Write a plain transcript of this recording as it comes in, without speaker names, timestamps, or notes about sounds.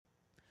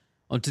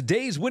On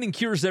today's Winning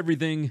Cures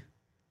Everything,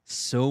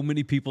 so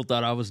many people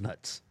thought I was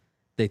nuts.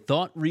 They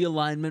thought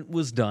realignment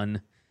was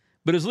done.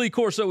 But as Lee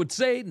Corso would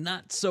say,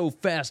 not so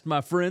fast,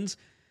 my friends.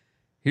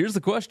 Here's the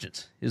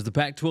questions. Is the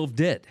Pac-12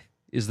 dead?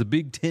 Is the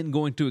Big Ten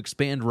going to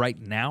expand right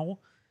now?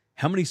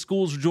 How many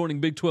schools are joining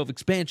Big 12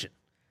 expansion?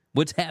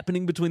 What's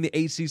happening between the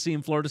ACC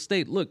and Florida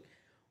State? Look,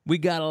 we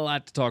got a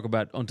lot to talk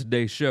about on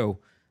today's show.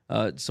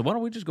 So why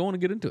don't we just go on and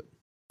get into it?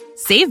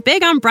 Save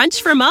big on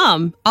brunch for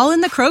mom, all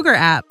in the Kroger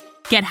app.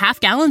 Get half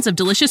gallons of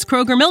delicious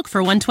Kroger milk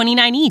for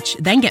 $1.29 each.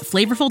 Then get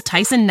flavorful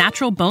Tyson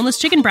natural boneless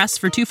chicken breasts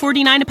for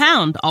 $2.49 a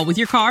pound, all with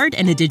your card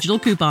and a digital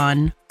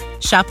coupon.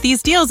 Shop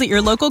these deals at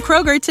your local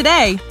Kroger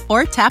today,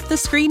 or tap the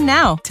screen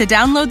now to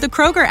download the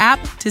Kroger app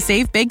to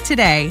save big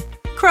today.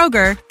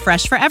 Kroger,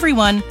 fresh for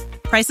everyone.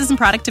 Prices and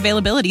product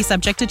availability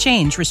subject to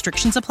change.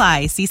 Restrictions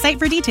apply. See site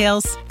for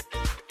details.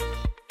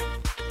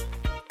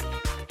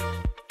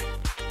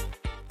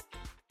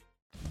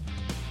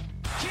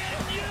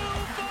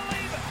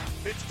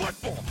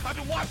 Football. I've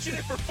been watching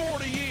it for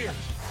 40 years.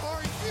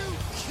 Are you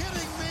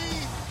kidding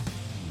me?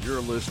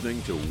 You're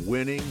listening to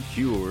Winning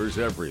Cures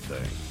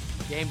Everything.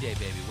 Game day,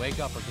 baby. Wake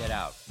up or get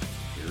out.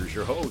 Here's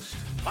your host,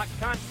 a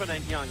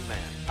confident young man,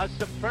 a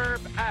superb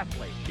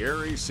athlete,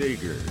 Gary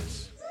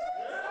Seegers.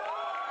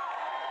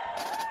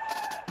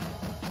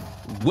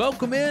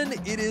 Welcome in.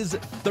 It is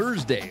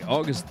Thursday,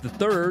 August the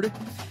 3rd,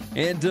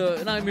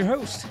 and I'm your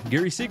host,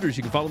 Gary Seegers.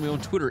 You can follow me on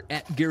Twitter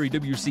at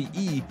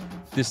GaryWCE.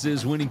 This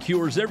is Winning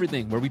Cures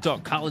Everything, where we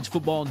talk college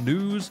football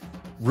news,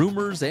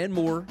 rumors, and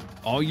more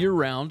all year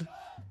round.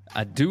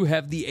 I do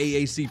have the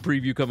AAC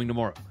preview coming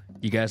tomorrow.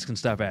 You guys can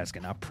stop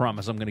asking. I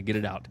promise I'm going to get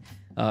it out.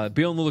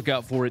 Be on the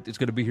lookout for it. It's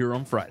going to be here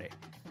on Friday.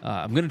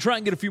 I'm going to try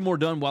and get a few more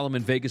done while I'm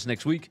in Vegas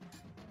next week,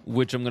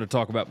 which I'm going to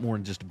talk about more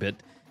in just a bit.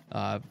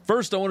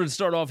 First, I wanted to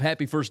start off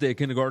happy first day of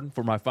kindergarten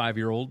for my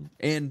 5-year-old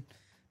and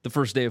the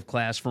first day of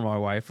class for my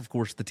wife, of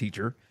course, the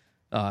teacher.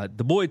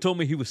 The boy told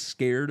me he was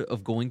scared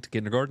of going to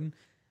kindergarten.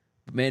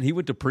 But man, he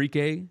went to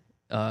pre-K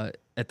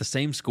at the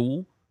same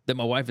school that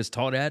my wife has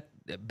taught at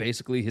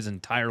basically his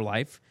entire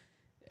life.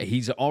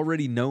 He's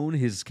already known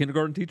his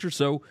kindergarten teacher,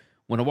 so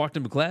when I walked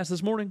into class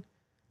this morning,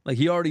 like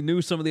he already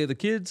knew some of the other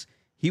kids.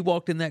 He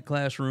walked in that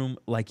classroom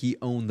like he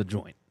owned the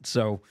joint.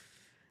 So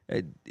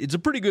it's a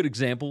pretty good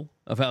example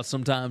of how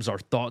sometimes our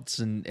thoughts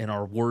and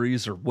our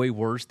worries are way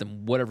worse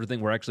than whatever thing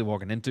we're actually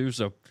walking into.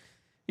 So,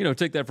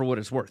 take that for what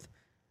it's worth.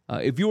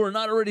 If you are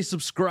not already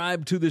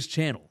subscribed to this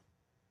channel,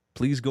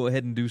 please go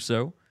ahead and do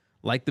so.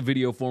 Like the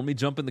video for me.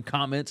 Jump in the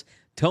comments.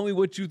 Tell me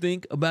what you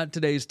think about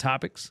today's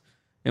topics.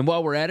 And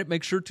while we're at it,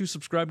 make sure to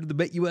subscribe to the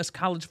BetUS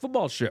College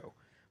Football Show.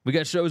 We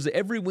got shows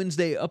every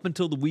Wednesday up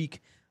until the week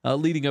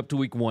leading up to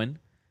week 1.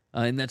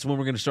 And that's when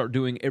we're going to start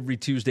doing every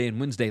Tuesday and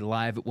Wednesday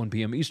live at 1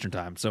 p.m. Eastern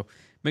Time. So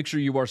make sure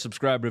you are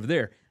subscribed over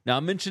there. Now, I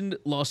mentioned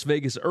Las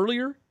Vegas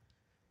earlier.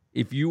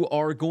 If you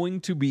are going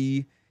to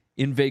be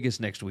in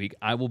Vegas next week,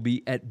 I will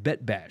be at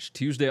Bet Bash,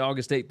 Tuesday,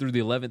 August 8th through the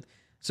 11th.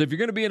 So if you're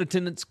going to be in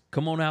attendance,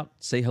 come on out,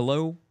 say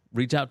hello,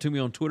 reach out to me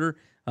on Twitter.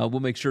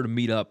 We'll make sure to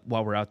meet up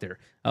while we're out there.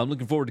 I'm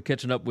looking forward to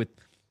catching up with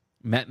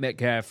Matt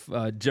Metcalf,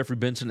 Jeffrey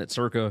Benson at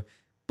Circa,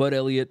 Bud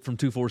Elliott from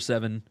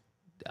 247,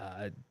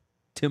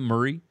 Tim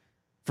Murray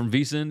from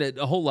VSiN,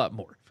 a whole lot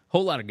more.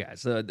 Whole lot of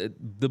guys.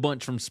 The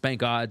bunch from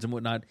Spank Odds and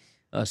whatnot,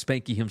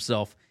 Spanky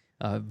himself.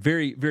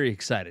 Very, very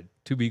excited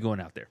to be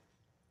going out there.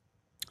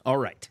 All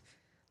right,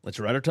 let's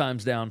write our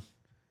times down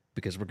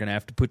because we're going to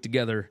have to put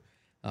together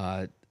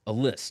a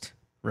list.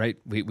 Right?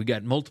 We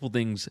got multiple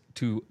things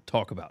to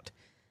talk about.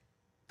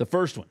 The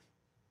first one,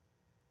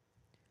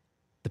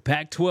 the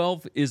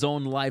Pac-12 is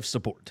on life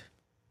support.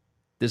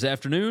 This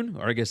afternoon,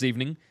 or I guess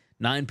evening,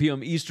 9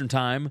 p.m. Eastern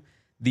Time,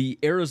 the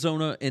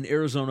Arizona and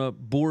Arizona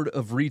Board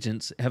of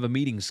Regents have a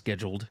meeting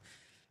scheduled,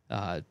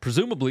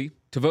 presumably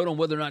to vote on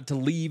whether or not to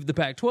leave the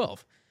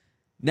Pac-12.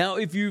 Now,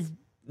 if you've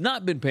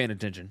not been paying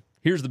attention,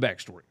 here's the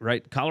backstory,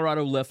 right?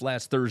 Colorado left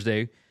last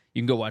Thursday.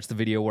 You can go watch the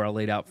video where I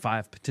laid out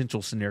 5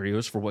 potential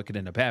scenarios for what could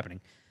end up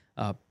happening.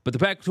 But the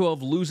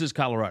Pac-12 loses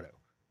Colorado.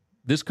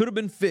 This could have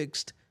been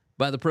fixed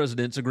by the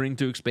presidents agreeing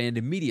to expand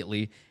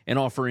immediately and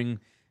offering,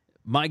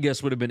 my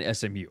guess would have been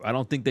SMU. I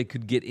don't think they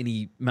could get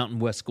any Mountain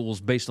West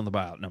schools based on the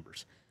buyout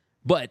numbers.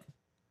 But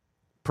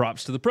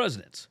props to the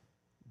presidents.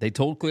 They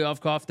told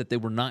Kliavkoff that they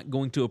were not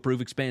going to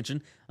approve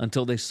expansion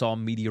until they saw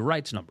media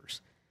rights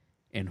numbers.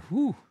 And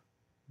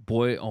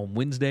boy, on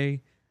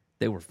Wednesday,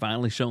 they were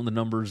finally showing the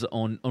numbers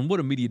on what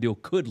a media deal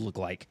could look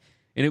like,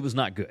 and it was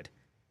not good.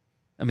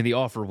 I mean, the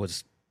offer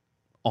was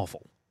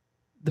awful.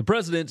 The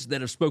presidents that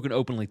have spoken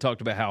openly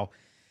talked about how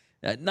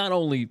not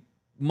only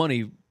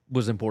money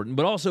was important,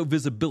 but also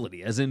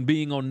visibility, as in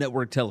being on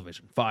network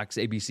television, Fox,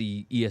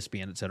 ABC,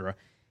 ESPN, etc.,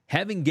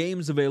 having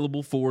games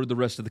available for the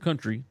rest of the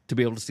country to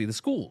be able to see the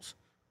schools.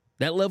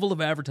 That level of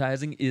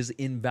advertising is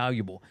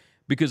invaluable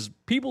because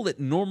people that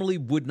normally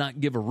would not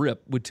give a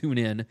rip would tune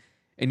in,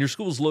 and your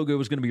school's logo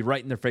is going to be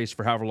right in their face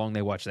for however long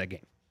they watch that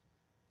game.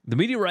 The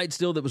media rights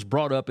deal that was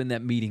brought up in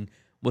that meeting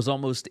was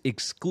almost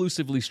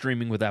exclusively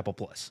streaming with Apple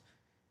Plus.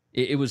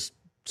 It was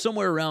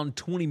somewhere around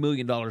 $20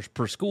 million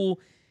per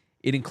school,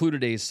 It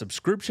included a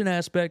subscription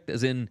aspect,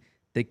 as in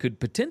they could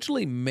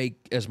potentially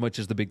make as much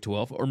as the Big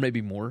 12, or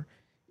maybe more,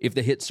 if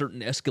they hit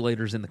certain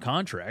escalators in the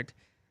contract.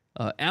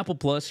 Apple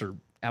Plus or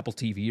Apple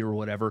TV or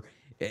whatever,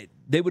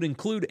 they would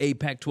include a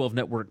Pac-12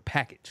 network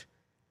package.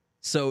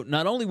 So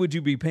not only would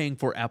you be paying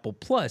for Apple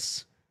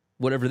Plus,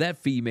 whatever that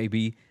fee may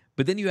be,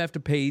 but then you have to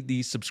pay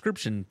the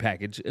subscription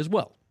package as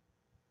well.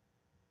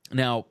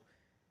 Now,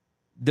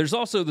 there's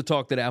also the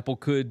talk that Apple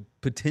could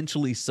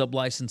potentially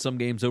sublicense some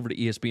games over to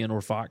ESPN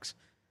or Fox,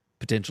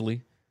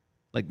 potentially.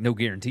 Like, no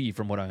guarantee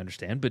from what I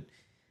understand, but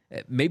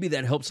maybe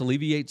that helps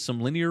alleviate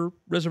some linear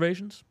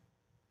reservations.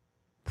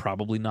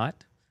 Probably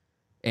not.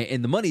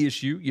 And the money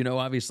issue,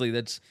 obviously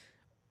that's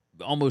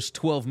almost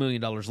 $12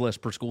 million less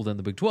per school than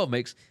the Big 12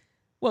 makes.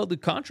 Well, the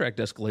contract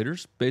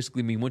escalators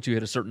basically mean once you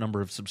hit a certain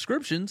number of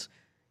subscriptions,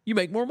 you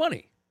make more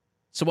money.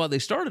 So while they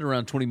started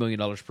around $20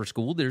 million per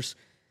school, there's,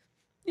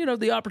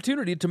 the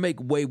opportunity to make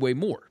way, way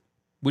more,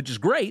 which is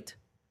great,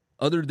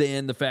 other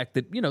than the fact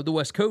that, the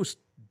West Coast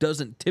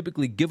doesn't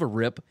typically give a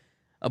rip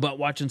about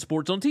watching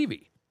sports on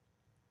TV.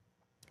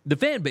 The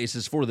fan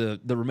bases for the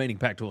remaining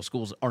Pac-12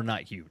 schools are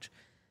not huge.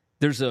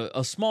 There's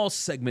a small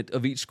segment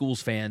of each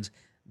school's fans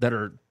that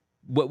are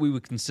what we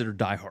would consider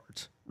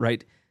diehards,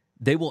 right?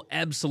 They will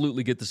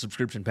absolutely get the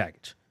subscription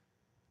package.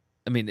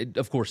 I mean,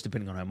 of course,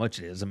 depending on how much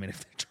it is. I mean, if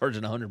they're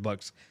charging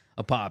 $100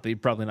 a pop, they're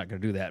probably not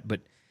going to do that.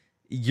 But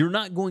you're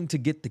not going to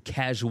get the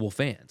casual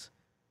fans.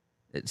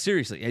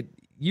 Seriously,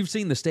 you've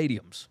seen the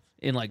stadiums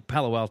in like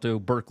Palo Alto,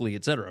 Berkeley,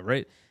 etc.,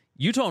 right?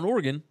 Utah and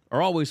Oregon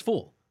are always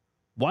full.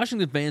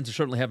 Washington fans are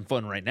certainly having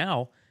fun right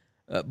now,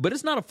 but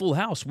it's not a full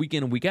house week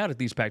in and week out at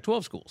these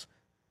Pac-12 schools.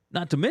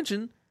 Not to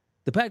mention,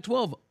 the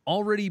Pac-12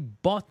 already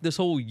bought this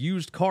whole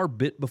used car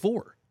bit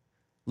before.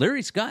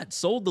 Larry Scott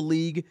sold the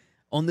league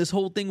on this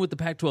whole thing with the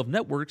Pac-12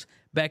 networks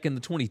back in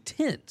the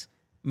 2010s.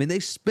 I mean, they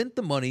spent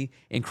the money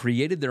and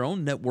created their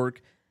own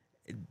network.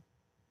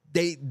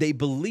 They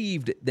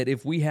believed that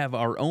if we have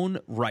our own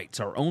rights,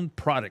 our own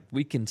product,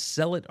 we can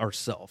sell it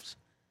ourselves.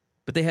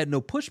 But they had no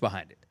push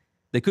behind it.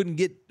 They couldn't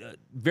get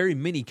very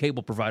many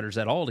cable providers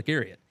at all to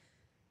carry it.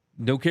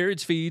 No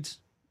carriage feeds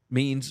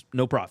means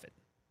no profit,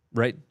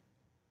 right?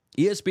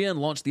 ESPN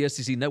launched the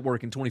SEC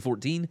network in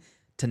 2014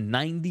 to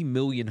 90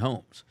 million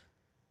homes.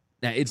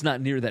 Now, it's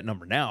not near that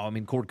number now. I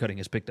mean, cord cutting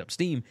has picked up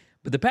steam,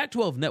 but the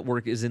Pac-12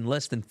 network is in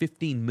less than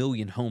 15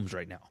 million homes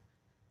right now.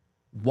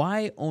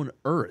 Why on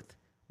earth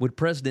would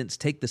presidents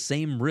take the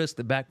same risk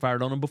that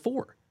backfired on them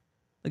before?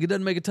 Like, it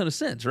doesn't make a ton of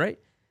sense, right?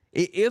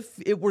 If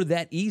it were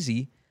that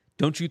easy,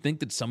 don't you think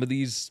that some of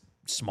these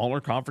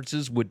smaller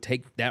conferences would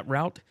take that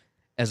route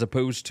as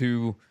opposed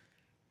to,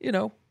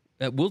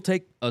 we'll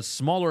take a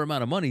smaller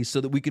amount of money so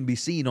that we can be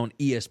seen on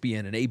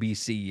ESPN and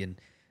ABC and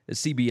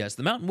CBS.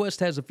 The Mountain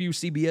West has a few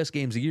CBS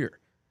games a year.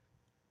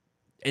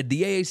 And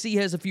the AAC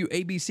has a few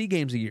ABC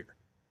games a year.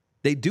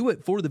 They do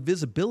it for the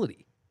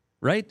visibility,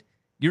 right?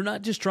 You're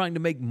not just trying to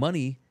make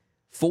money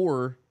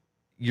for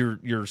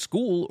your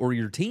school or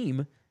your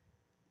team.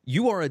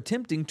 You are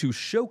attempting to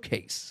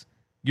showcase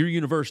your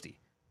university.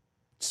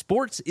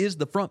 Sports is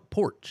the front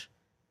porch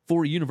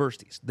for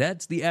universities.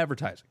 That's the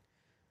advertising.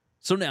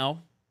 So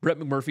now, Brett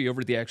McMurphy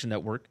over at the Action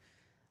Network,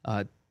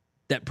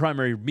 that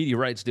primary media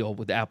rights deal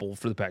with Apple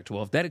for the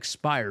Pac-12, that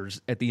expires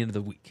at the end of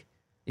the week.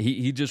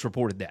 He just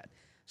reported that.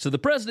 So the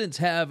presidents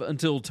have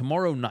until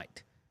tomorrow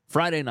night,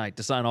 Friday night,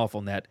 to sign off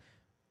on that,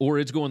 or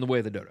it's going the way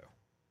of the dodo.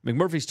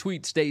 McMurphy's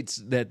tweet states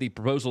that the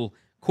proposal,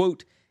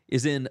 quote,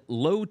 is in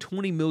low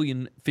 20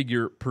 million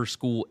figure per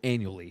school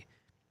annually,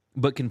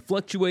 but can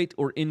fluctuate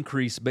or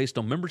increase based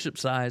on membership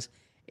size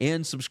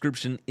and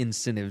subscription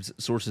incentives,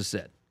 sources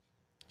said.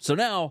 So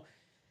now,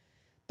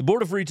 the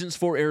Board of Regents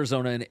for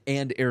Arizona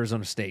and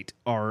Arizona State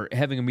are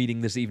having a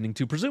meeting this evening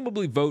to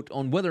presumably vote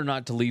on whether or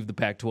not to leave the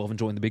Pac-12 and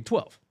join the Big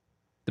 12.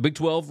 The Big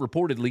 12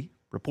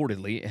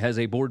 reportedly has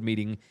a board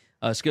meeting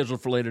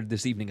scheduled for later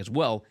this evening as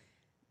well.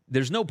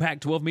 There's no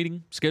Pac-12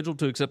 meeting scheduled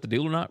to accept the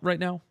deal or not right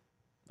now.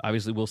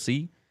 Obviously, we'll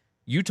see.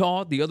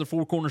 Utah, the other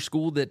four-corner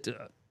school that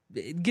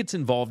gets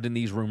involved in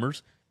these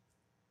rumors,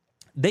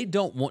 they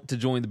don't want to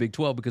join the Big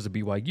 12 because of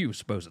BYU,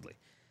 supposedly.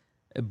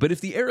 But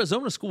if the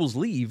Arizona schools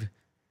leave,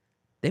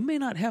 they may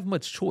not have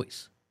much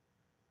choice.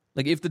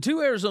 Like, if the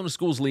two Arizona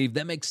schools leave,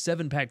 that makes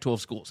 7 Pac-12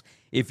 schools.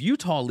 If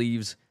Utah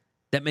leaves,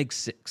 that makes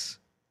 6.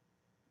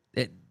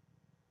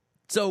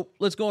 So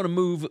let's go on and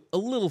move a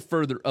little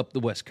further up the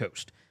West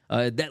Coast.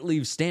 That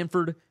leaves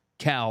Stanford,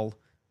 Cal,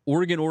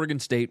 Oregon, Oregon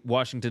State,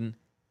 Washington,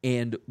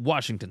 and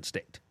Washington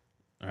State.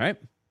 All right?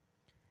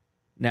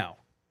 Now,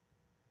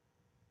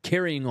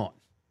 carrying on.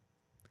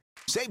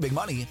 Save big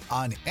money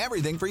on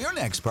everything for your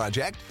next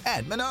project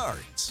at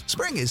Menards.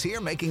 Spring is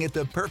here, making it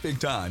the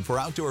perfect time for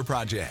outdoor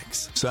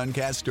projects.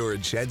 Suncast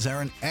storage sheds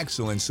are an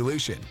excellent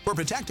solution for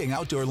protecting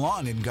outdoor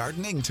lawn and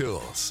gardening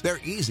tools. They're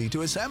easy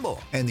to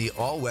assemble, and the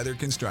all-weather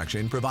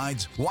construction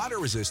provides water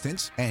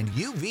resistance and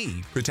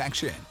UV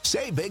protection.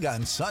 Save big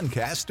on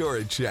Suncast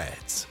storage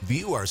sheds.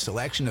 View our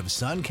selection of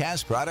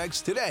Suncast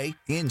products today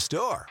in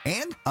store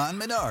and on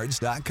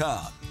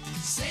Menards.com.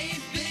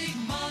 Save big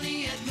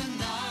money at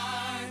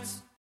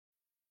Menards.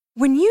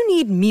 When you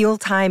need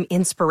mealtime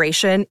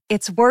inspiration,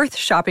 it's worth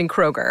shopping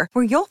Kroger,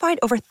 where you'll find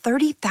over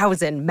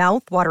 30,000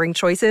 mouth-watering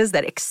choices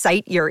that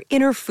excite your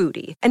inner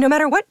foodie. And no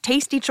matter what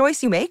tasty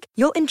choice you make,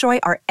 you'll enjoy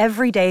our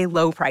everyday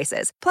low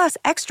prices, plus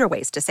extra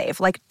ways to save,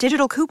 like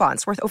digital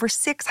coupons worth over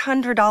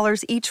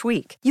 $600 each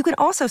week. You can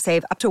also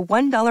save up to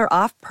 $1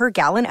 off per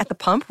gallon at the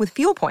pump with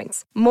fuel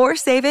points. More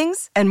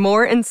savings and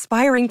more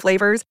inspiring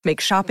flavors make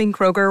shopping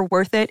Kroger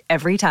worth it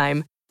every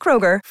time.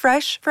 Kroger,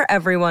 fresh for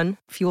everyone.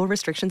 Fuel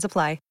restrictions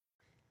apply.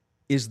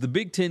 Is the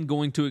Big Ten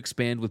going to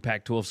expand with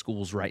Pac-12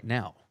 schools right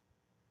now?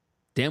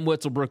 Dan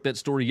Wetzel broke that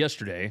story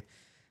yesterday,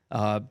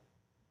 that,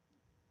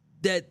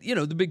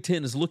 the Big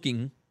Ten is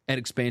looking at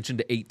expansion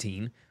to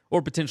 18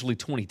 or potentially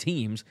 20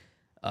 teams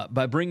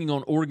by bringing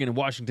on Oregon and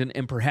Washington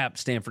and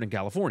perhaps Stanford and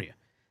California.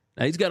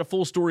 Now, he's got a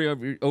full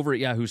story over at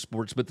Yahoo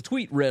Sports, but the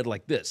tweet read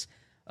like this.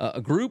 A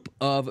group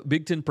of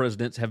Big Ten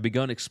presidents have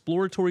begun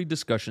exploratory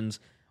discussions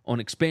on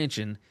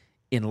expansion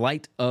in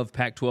light of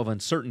Pac-12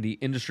 uncertainty,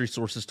 industry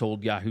sources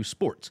told Yahoo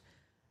Sports.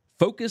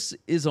 Focus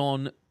is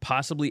on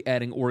possibly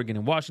adding Oregon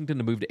and Washington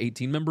to move to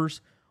 18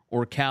 members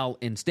or Cal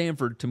and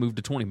Stanford to move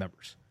to 20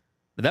 members.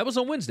 But that was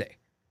on Wednesday.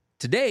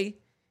 Today,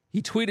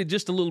 he tweeted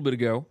just a little bit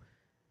ago,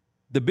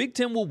 the Big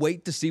Ten will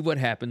wait to see what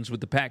happens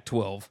with the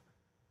Pac-12.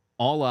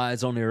 All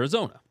eyes on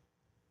Arizona.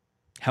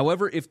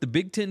 However, if the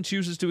Big Ten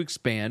chooses to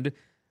expand,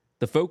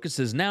 the focus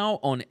is now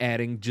on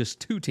adding just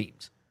 2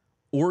 teams,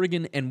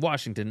 Oregon and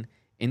Washington,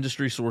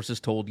 industry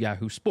sources told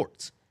Yahoo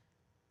Sports.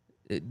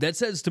 That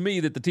says to me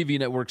that the TV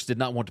networks did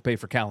not want to pay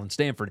for Cal and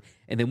Stanford,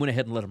 and they went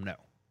ahead and let them know.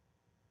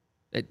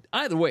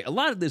 Either way, a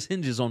lot of this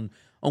hinges on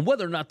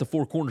whether or not the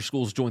 4 corner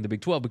schools join the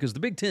Big 12, because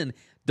the Big 10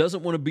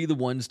 doesn't want to be the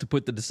ones to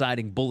put the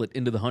deciding bullet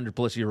into the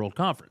 100-plus-year-old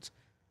conference.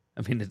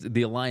 I mean, it's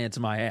the alliance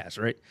my ass,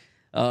 right?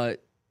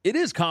 It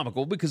is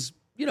comical because,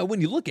 when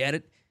you look at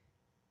it,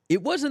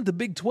 it wasn't the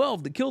Big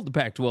 12 that killed the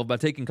Pac-12 by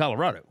taking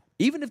Colorado.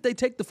 Even if they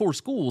take the 4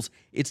 schools,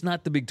 it's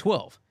not the Big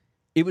 12.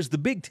 It was the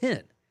Big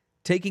 10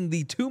 taking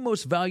the 2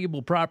 most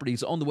valuable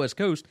properties on the West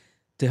Coast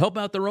to help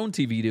out their own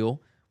TV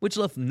deal, which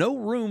left no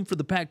room for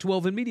the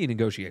Pac-12 in media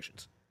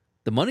negotiations.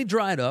 The money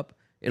dried up.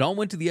 It all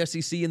went to the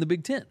SEC and the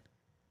Big 10.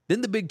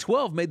 Then the Big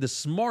 12 made the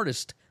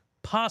smartest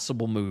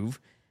possible move,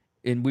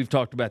 and we've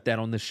talked about that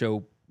on this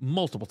show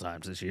multiple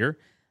times this year,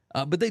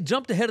 but they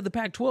jumped ahead of the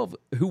Pac-12,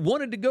 who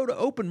wanted to go to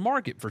open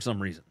market for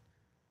some reason,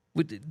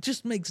 which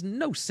just makes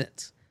no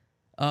sense.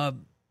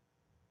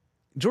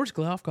 George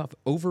Kliavkoff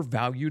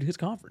overvalued his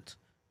conference,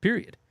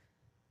 period.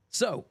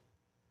 So,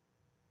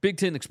 Big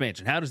Ten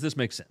expansion. How does this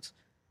make sense?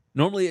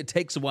 Normally, it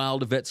takes a while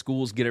to vet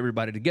schools, get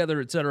everybody together,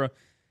 etc.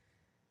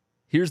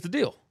 Here's the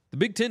deal. The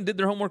Big Ten did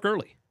their homework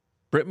early.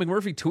 Brett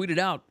McMurphy tweeted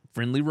out,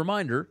 friendly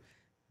reminder,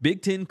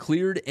 Big Ten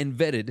cleared and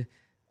vetted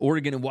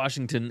Oregon and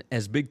Washington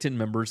as Big Ten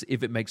members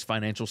if it makes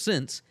financial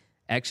sense,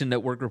 Action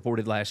Network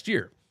reported last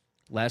year.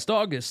 Last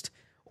August,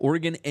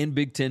 Oregon and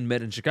Big Ten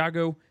met in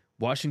Chicago.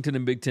 Washington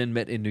and Big Ten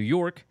met in New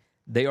York.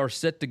 They are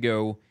set to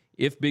go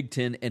if Big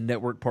Ten and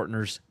network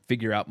partners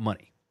figure out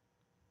money.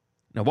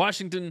 Now,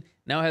 Washington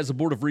now has a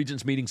Board of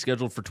Regents meeting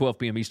scheduled for 12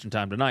 p.m. Eastern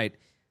Time tonight,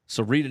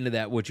 so read into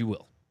that what you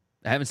will.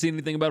 I haven't seen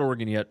anything about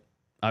Oregon yet.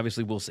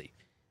 Obviously, we'll see.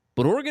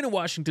 But Oregon and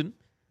Washington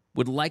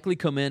would likely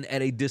come in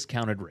at a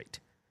discounted rate,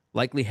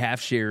 likely half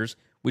shares,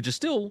 which is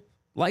still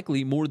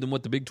likely more than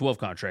what the Big 12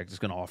 contract is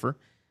going to offer.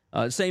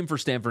 Same for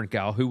Stanford and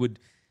Cal, who would,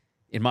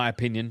 in my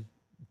opinion,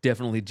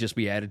 definitely just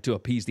be added to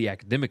appease the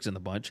academics in the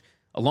bunch,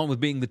 along with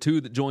being the 2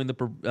 that join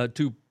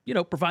to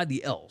provide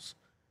the L's.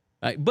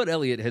 Bud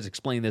Elliott has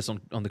explained this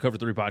on the Cover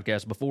 3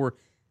 podcast before.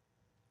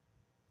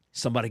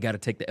 Somebody got to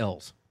take the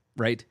L's,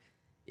 right?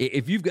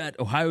 If you've got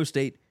Ohio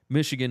State,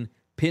 Michigan,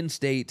 Penn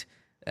State,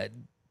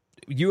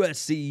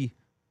 USC,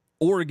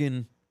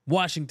 Oregon,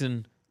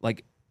 Washington,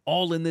 like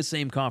all in this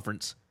same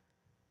conference,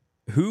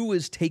 who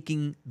is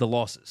taking the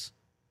losses?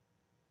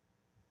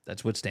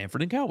 That's what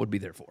Stanford and Cal would be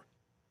there for.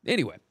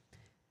 Anyway,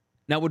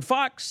 now would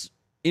Fox,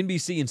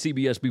 NBC, and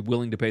CBS be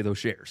willing to pay those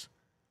shares?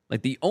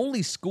 Like the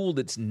only school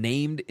that's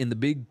named in the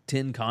Big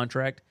Ten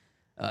contract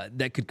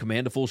that could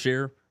command a full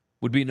share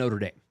would be Notre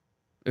Dame,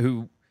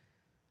 who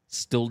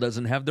still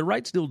doesn't have their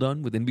rights deal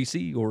done with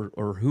NBC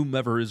or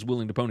whomever is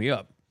willing to pony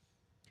up.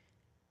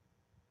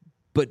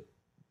 But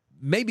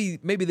maybe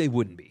they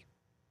wouldn't be,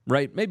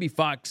 right? Maybe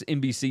Fox,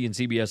 NBC, and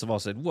CBS have all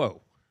said,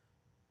 whoa,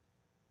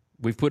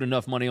 we've put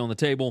enough money on the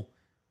table.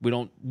 We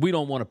don't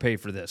want to pay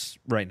for this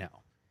right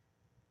now.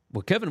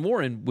 Well, Kevin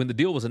Warren, when the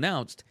deal was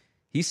announced,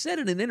 he said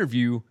in an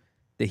interview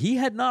that he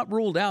had not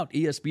ruled out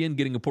ESPN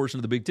getting a portion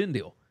of the Big Ten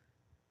deal.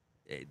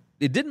 It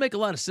didn't make a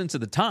lot of sense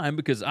at the time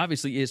because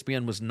obviously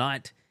ESPN was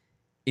not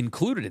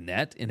included in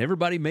that, and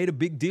everybody made a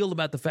big deal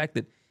about the fact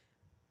that,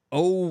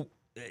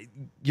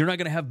 you're not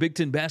going to have Big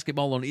Ten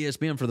basketball on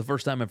ESPN for the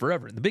first time in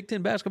forever. And the Big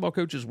Ten basketball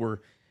coaches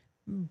were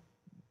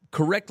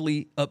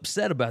correctly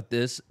upset about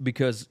this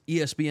because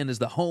ESPN is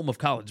the home of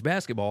college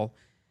basketball.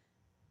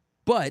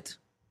 But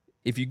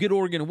if you get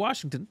Oregon and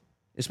Washington,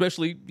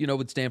 especially,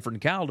 with Stanford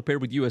and Cal to pair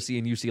with USC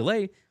and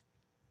UCLA,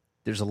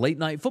 there's a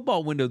late-night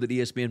football window that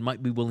ESPN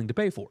might be willing to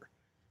pay for.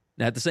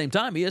 Now, at the same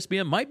time,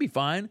 ESPN might be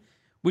fine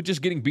with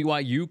just getting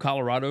BYU,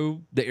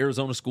 Colorado, the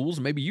Arizona schools,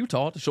 and maybe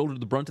Utah to shoulder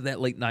the brunt of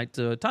that late-night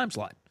time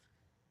slot.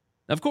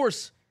 Now, of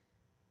course,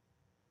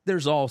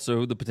 there's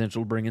also the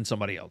potential to bring in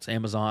somebody else,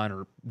 Amazon,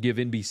 or give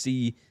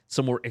NBC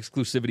some more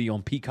exclusivity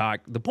on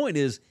Peacock. The point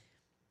is,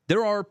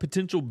 there are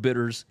potential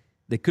bidders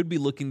that could be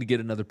looking to get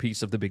another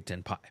piece of the Big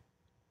Ten pie.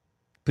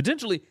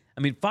 Potentially,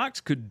 Fox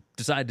could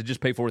decide to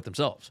just pay for it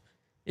themselves.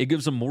 It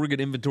gives them more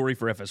good inventory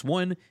for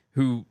FS1,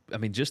 who,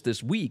 just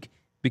this week,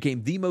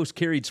 became the most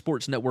carried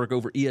sports network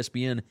over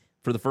ESPN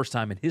for the first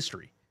time in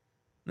history.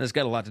 And that's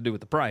got a lot to do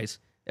with the price.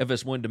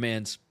 FS1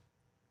 demands,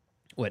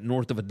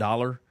 north of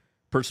 $1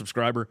 per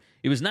subscriber.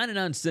 It was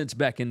 99 cents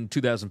back in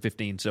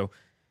 2015, so,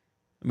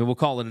 we'll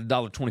call it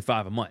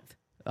 $1.25 a month.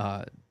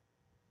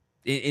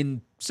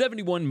 In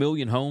 71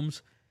 million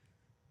homes,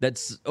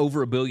 that's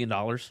over $1 billion,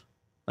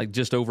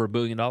 just over $1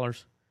 billion.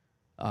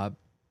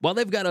 While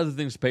they've got other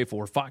things to pay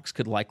for, Fox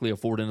could likely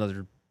afford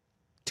another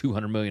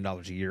 $200 million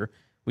a year.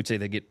 We'd say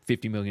they get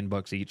 $50 million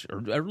each,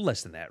 or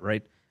less than that,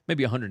 right?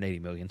 Maybe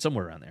 $180 million,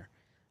 somewhere around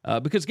there.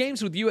 Because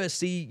games with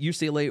USC,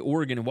 UCLA,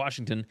 Oregon, and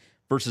Washington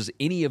versus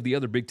any of the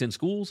other Big Ten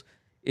schools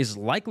is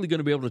likely going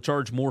to be able to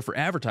charge more for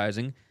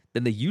advertising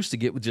than they used to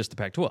get with just the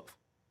Pac-12.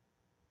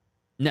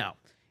 Now,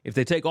 if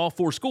they take all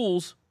 4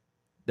 schools,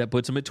 that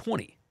puts them at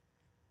 20.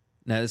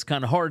 Now, it's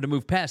kind of hard to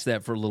move past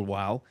that for a little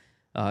while.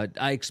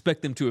 I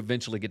expect them to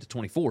eventually get to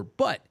 24.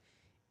 But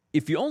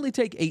if you only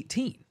take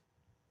 18,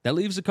 that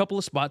leaves a couple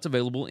of spots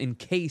available in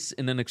case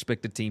an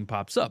unexpected team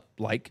pops up,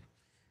 like,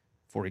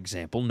 for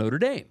example, Notre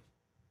Dame,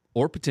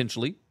 or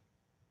potentially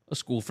a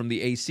school from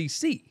the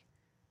ACC.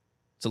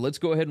 So let's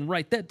go ahead and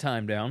write that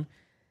time down,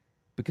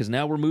 because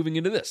now we're moving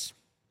into this.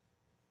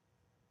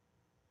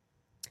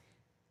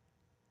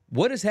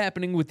 What is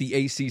happening with the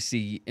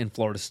ACC in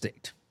Florida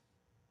State?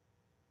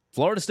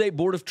 Florida State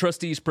Board of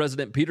Trustees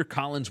President Peter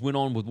Collins went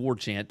on with War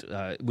Chant,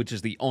 which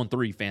is the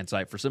On3 fan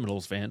site for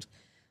Seminoles fans,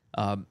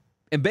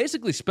 and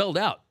basically spelled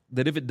out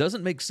that if it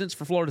doesn't make sense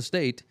for Florida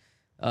State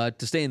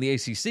to stay in the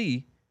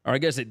ACC, or I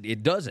guess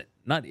it doesn't,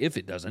 not if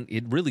it doesn't,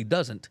 it really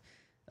doesn't,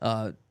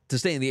 to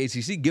stay in the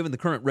ACC given the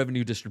current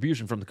revenue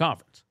distribution from the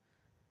conference.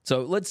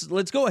 So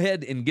let's go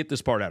ahead and get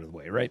this part out of the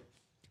way, right?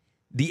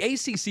 The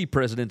ACC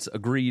presidents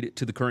agreed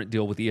to the current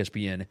deal with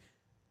ESPN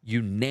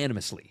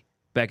unanimously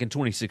back in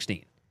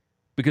 2016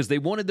 because they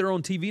wanted their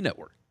own TV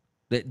network,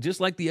 that just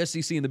like the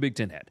SEC and the Big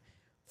Ten had.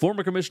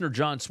 Former Commissioner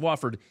John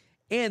Swofford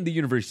and the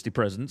university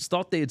presidents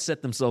thought they had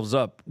set themselves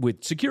up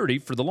with security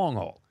for the long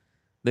haul.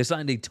 They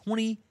signed a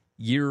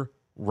 20-year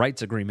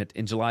rights agreement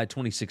in July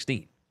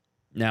 2016.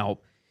 Now,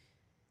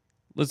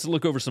 let's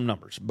look over some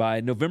numbers.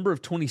 By November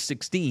of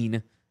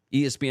 2016,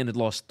 ESPN had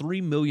lost 3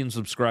 million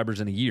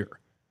subscribers in a year.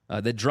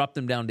 That dropped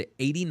them down to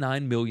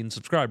 89 million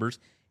subscribers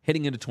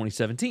heading into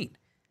 2017.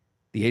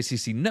 The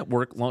ACC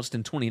network launched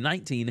in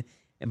 2019,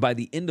 and by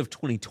the end of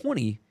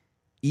 2020,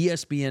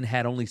 ESPN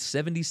had only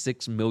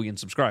 76 million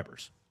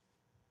subscribers.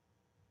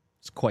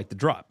 It's quite the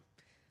drop.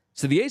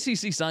 So the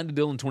ACC signed a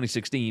deal in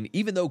 2016,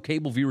 even though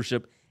cable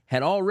viewership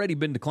had already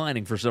been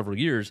declining for several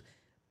years,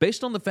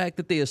 based on the fact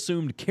that they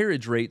assumed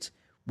carriage rates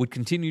would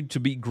continue to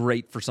be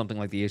great for something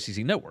like the ACC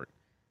network.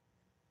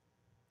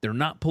 They're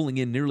not pulling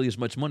in nearly as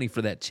much money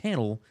for that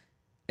channel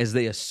as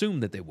they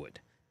assumed that they would.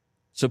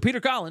 So Peter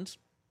Collins,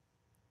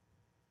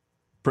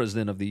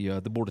 president of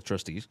the Board of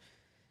Trustees,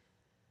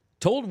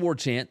 told War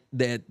Chant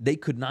that they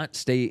could not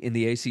stay in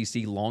the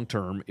ACC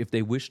long-term if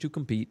they wished to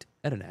compete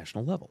at a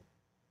national level.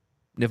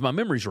 And if my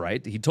memory's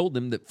right, he told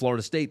them that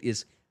Florida State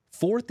is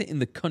 4th in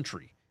the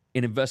country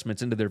in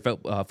investments into their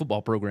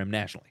football program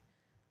nationally.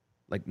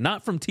 Like,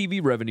 not from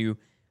TV revenue,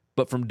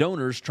 but from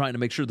donors trying to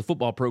make sure the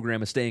football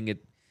program is staying at,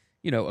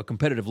 a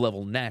competitive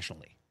level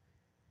nationally.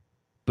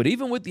 But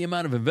even with the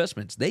amount of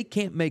investments, they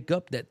can't make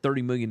up that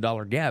 $30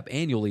 million gap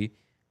annually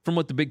from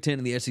what the Big Ten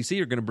and the SEC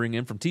are going to bring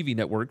in from TV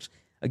networks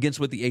against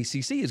what the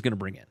ACC is going to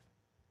bring in.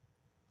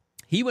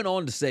 He went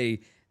on to say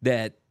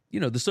that,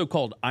 the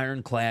so-called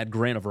ironclad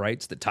grant of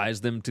rights that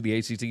ties them to the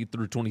ACC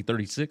through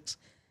 2036,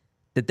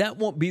 that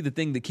won't be the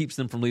thing that keeps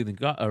them from leaving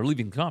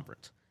the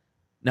conference.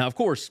 Now, of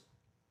course,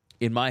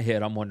 in my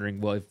head, I'm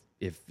wondering, well,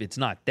 if it's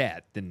not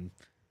that, then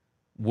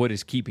what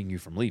is keeping you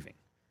from leaving?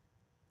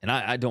 And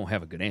I don't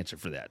have a good answer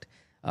for that.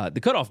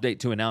 The cutoff date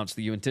to announce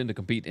that you intend to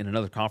compete in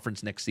another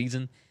conference next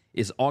season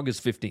is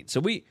August 15th. So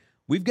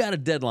we've got a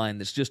deadline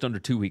that's just under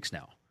 2 weeks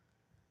now.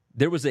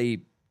 There was a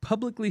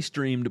publicly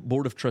streamed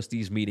Board of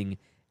Trustees meeting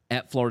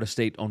at Florida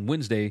State on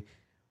Wednesday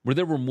where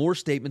there were more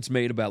statements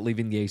made about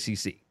leaving the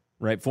ACC.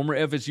 Right? Former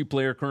FSU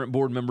player, current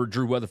board member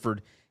Drew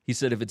Weatherford, he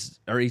said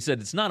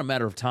it's not a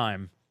matter of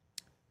time.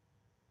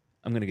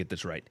 I'm going to get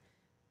this right.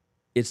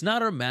 It's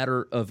not a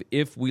matter of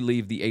if we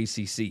leave the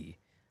ACC,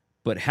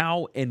 but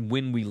how and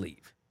when we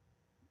leave.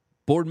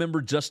 Board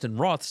member Justin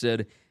Roth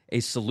said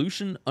a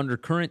solution under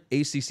current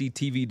ACC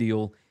TV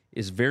deal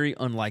is very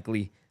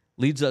unlikely,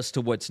 leads us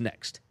to what's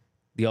next.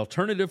 The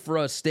alternative for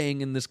us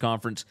staying in this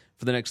conference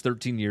for the next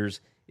 13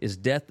 years is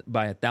death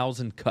by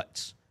 1,000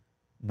 cuts.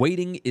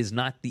 Waiting is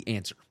not the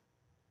answer.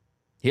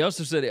 He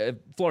also said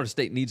Florida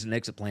State needs an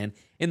exit plan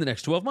in the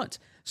next 12 months.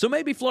 So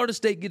maybe Florida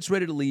State gets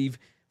ready to leave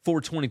for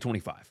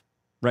 2025,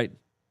 right?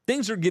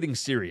 Things are getting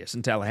serious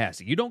in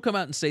Tallahassee. You don't come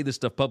out and say this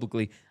stuff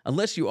publicly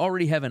unless you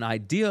already have an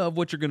idea of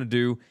what you're going to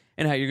do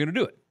and how you're going to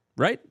do it,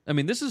 right? I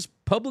mean, this is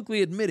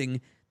publicly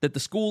admitting that the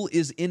school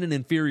is in an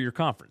inferior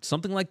conference.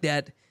 Something like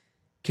that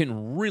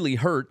can really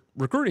hurt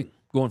recruiting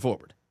going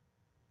forward.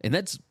 And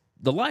that's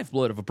the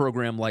lifeblood of a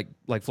program like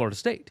Florida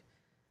State.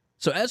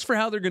 So as for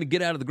how they're going to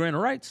get out of the grant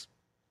of rights,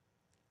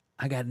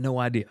 I got no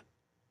idea.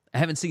 I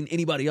haven't seen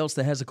anybody else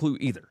that has a clue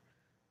either.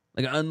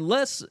 Like,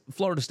 unless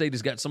Florida State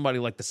has got somebody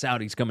like the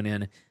Saudis coming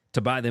in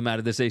to buy them out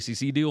of this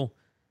ACC deal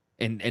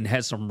and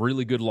has some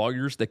really good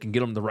lawyers that can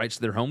get them the rights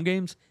to their home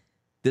games,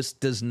 this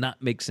does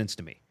not make sense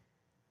to me.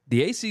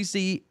 The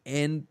ACC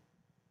and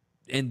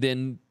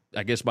then,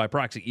 I guess by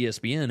proxy,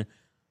 ESPN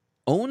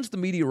owns the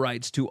media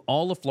rights to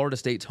all of Florida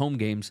State's home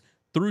games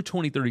through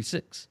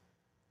 2036.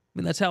 I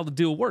mean, that's how the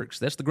deal works.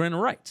 That's the grant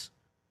of rights.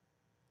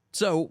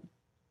 So,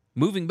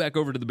 moving back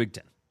over to the Big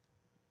Ten.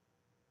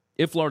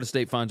 If Florida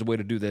State finds a way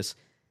to do this,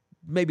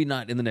 maybe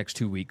not in the next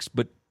 2 weeks,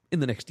 but in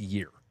the next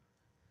year.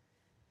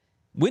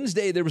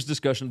 Wednesday, there was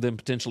discussion of them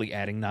potentially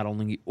adding not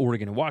only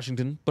Oregon and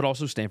Washington, but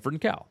also Stanford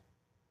and Cal.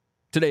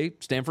 Today,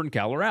 Stanford and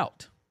Cal are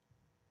out.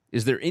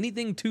 Is there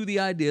anything to the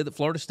idea that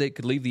Florida State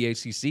could leave the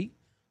ACC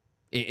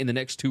in the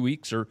next 2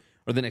 weeks or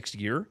the next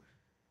year?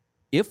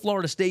 If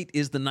Florida State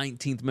is the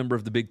 19th member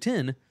of the Big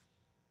Ten,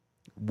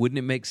 wouldn't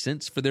it make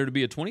sense for there to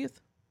be a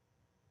 20th?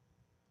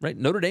 Right?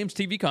 Notre Dame's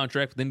TV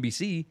contract with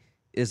NBC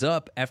is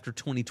up after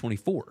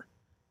 2024.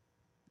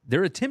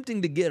 They're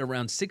attempting to get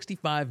around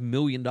 $65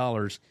 million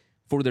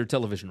for their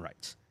television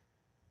rights.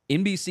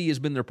 NBC has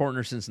been their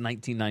partner since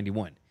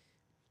 1991.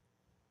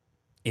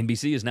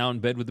 NBC is now in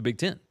bed with the Big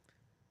Ten.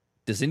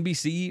 Does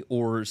NBC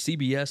or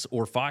CBS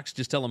or Fox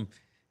just tell them,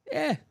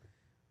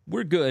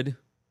 we're good,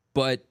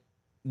 but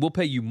we'll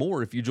pay you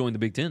more if you join the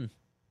Big Ten?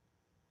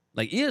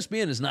 Like,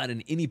 ESPN is not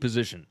in any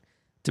position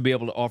to be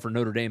able to offer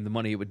Notre Dame the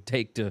money it would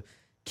take to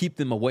keep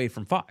them away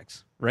from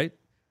Fox, right?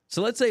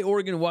 So let's say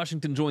Oregon and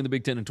Washington join the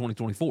Big Ten in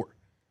 2024.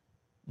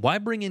 Why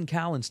bring in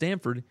Cal and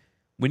Stanford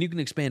when you can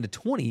expand to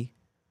 20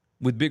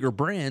 with bigger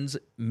brands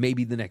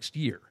maybe the next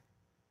year,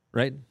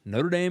 right?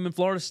 Notre Dame and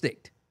Florida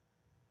State.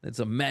 That's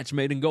a match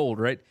made in gold,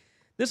 right?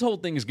 This whole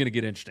thing is going to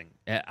get interesting.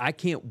 I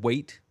can't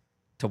wait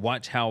to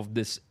watch how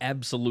this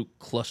absolute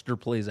cluster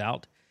plays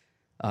out.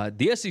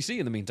 The SEC,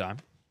 in the meantime,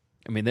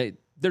 I mean,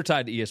 they're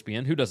tied to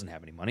ESPN, who doesn't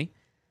have any money.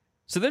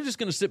 So they're just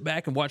going to sit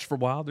back and watch for a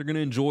while. They're going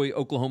to enjoy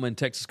Oklahoma and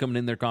Texas coming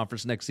in their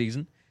conference next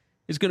season.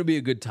 It's going to be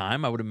a good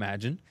time, I would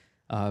imagine.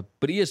 But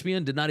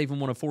ESPN did not even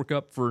want to fork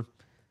up for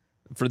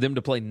them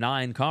to play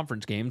 9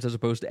 conference games as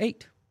opposed to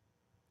 8.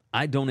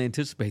 I don't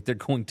anticipate they're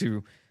going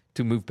to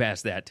move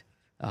past that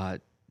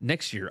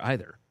next year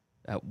either.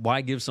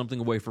 Why give something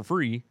away for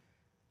free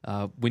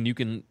when you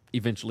can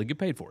eventually get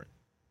paid for it,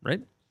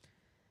 right?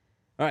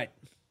 All right.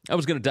 I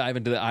was going to dive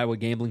into the Iowa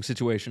gambling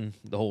situation,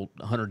 the whole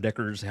Hunter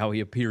Deckers, how he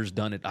appears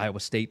done at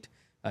Iowa State,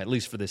 at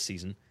least for this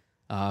season.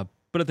 But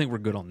I think we're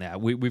good on that.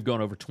 We've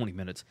gone over 20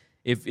 minutes.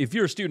 If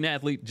you're a student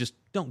athlete, just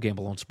don't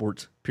gamble on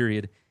sports,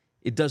 period.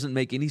 It doesn't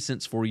make any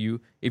sense for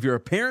you. If you're a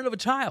parent of a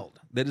child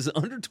that is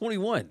under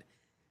 21,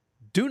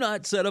 do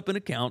not set up an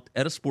account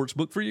at a sports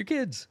book for your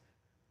kids.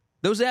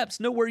 Those apps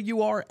know where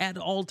you are at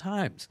all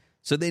times,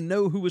 so they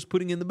know who is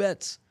putting in the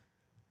bets.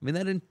 I mean,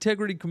 that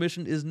integrity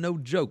commission is no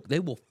joke.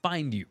 They will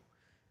find you.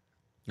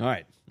 All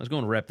right, let's go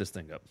and wrap this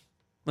thing up.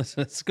 Let's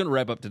going to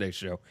wrap up today's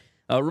show.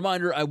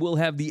 Reminder, I will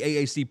have the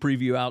AAC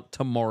preview out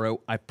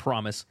tomorrow, I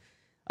promise.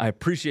 I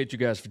appreciate you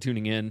guys for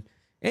tuning in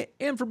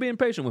and for being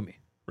patient with me,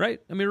 right?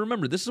 I mean,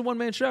 remember, this is a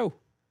one-man show.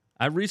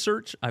 I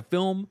research, I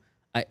film,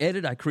 I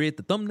edit, I create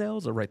the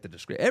thumbnails, I write the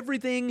description.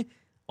 Everything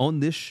on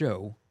this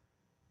show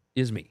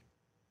is me.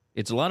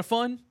 It's a lot of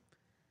fun,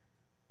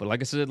 but like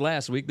I said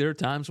last week, there are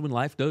times when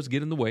life does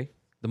get in the way.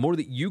 The more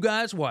that you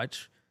guys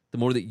watch, the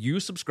more that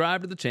you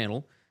subscribe to the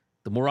channel,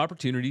 the more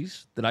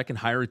opportunities that I can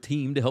hire a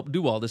team to help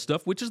do all this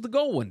stuff, which is the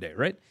goal one day,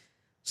 right?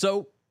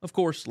 So, of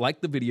course,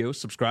 like the video,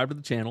 subscribe to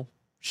the channel,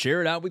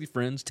 share it out with your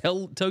friends,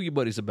 tell your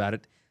buddies about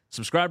it,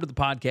 subscribe to the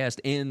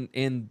podcast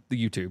and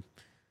the YouTube,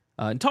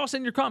 and toss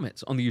in your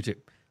comments on the YouTube.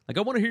 Like,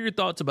 I want to hear your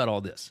thoughts about all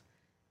this.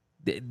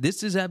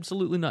 This is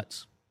absolutely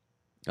nuts.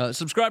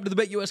 Subscribe to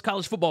the BetUS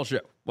College Football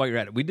Show while you're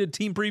at it. We did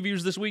team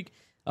previews this week.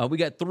 We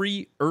got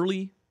 3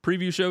 early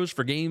preview shows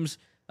for games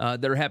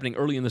that are happening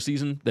early in the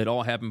season that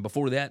all happened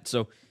before that,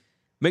 so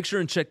make sure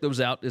and check those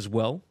out as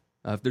well.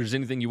 If there's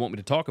anything you want me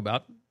to talk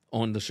about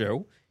on the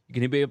show, you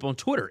can hit me up on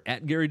Twitter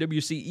at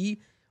GaryWCE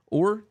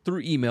or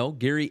through email,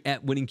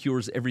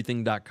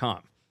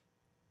 Gary@winningcureseverything.com.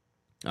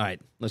 All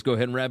right, let's go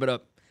ahead and wrap it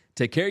up.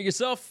 Take care of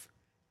yourself.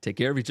 Take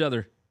care of each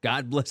other.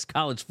 God bless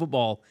college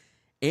football.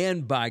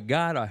 And by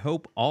God, I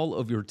hope all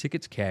of your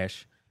tickets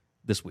cash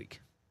this week.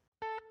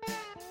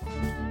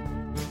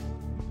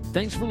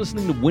 Thanks for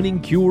listening to Winning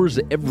Cures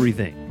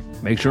Everything.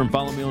 Make sure and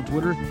follow me on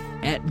Twitter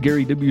at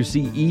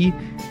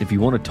GaryWCE. If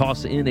you want to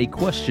toss in a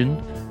question,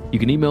 you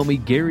can email me,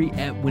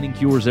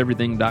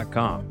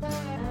 Gary@winningcureseverything.com.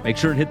 Make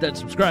sure and hit that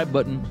subscribe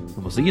button, and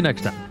we'll see you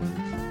next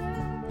time.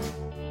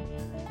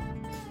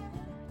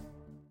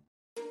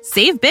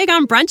 Save big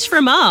on brunch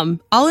for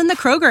mom, all in the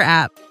Kroger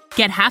app.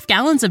 Get half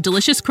gallons of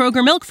delicious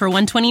Kroger milk for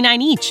 $1.29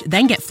 each.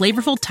 Then get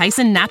flavorful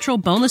Tyson natural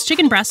boneless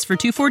chicken breasts for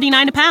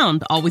 $2.49 a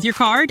pound, all with your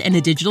card and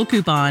a digital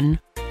coupon.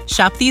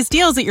 Shop these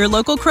deals at your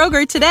local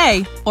Kroger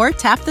today, or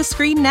tap the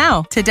screen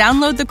now to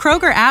download the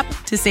Kroger app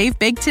to save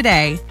big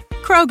today.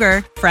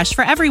 Kroger, fresh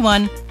for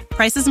everyone.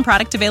 Prices and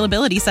product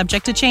availability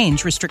subject to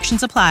change.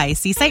 Restrictions apply.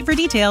 See site for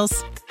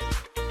details.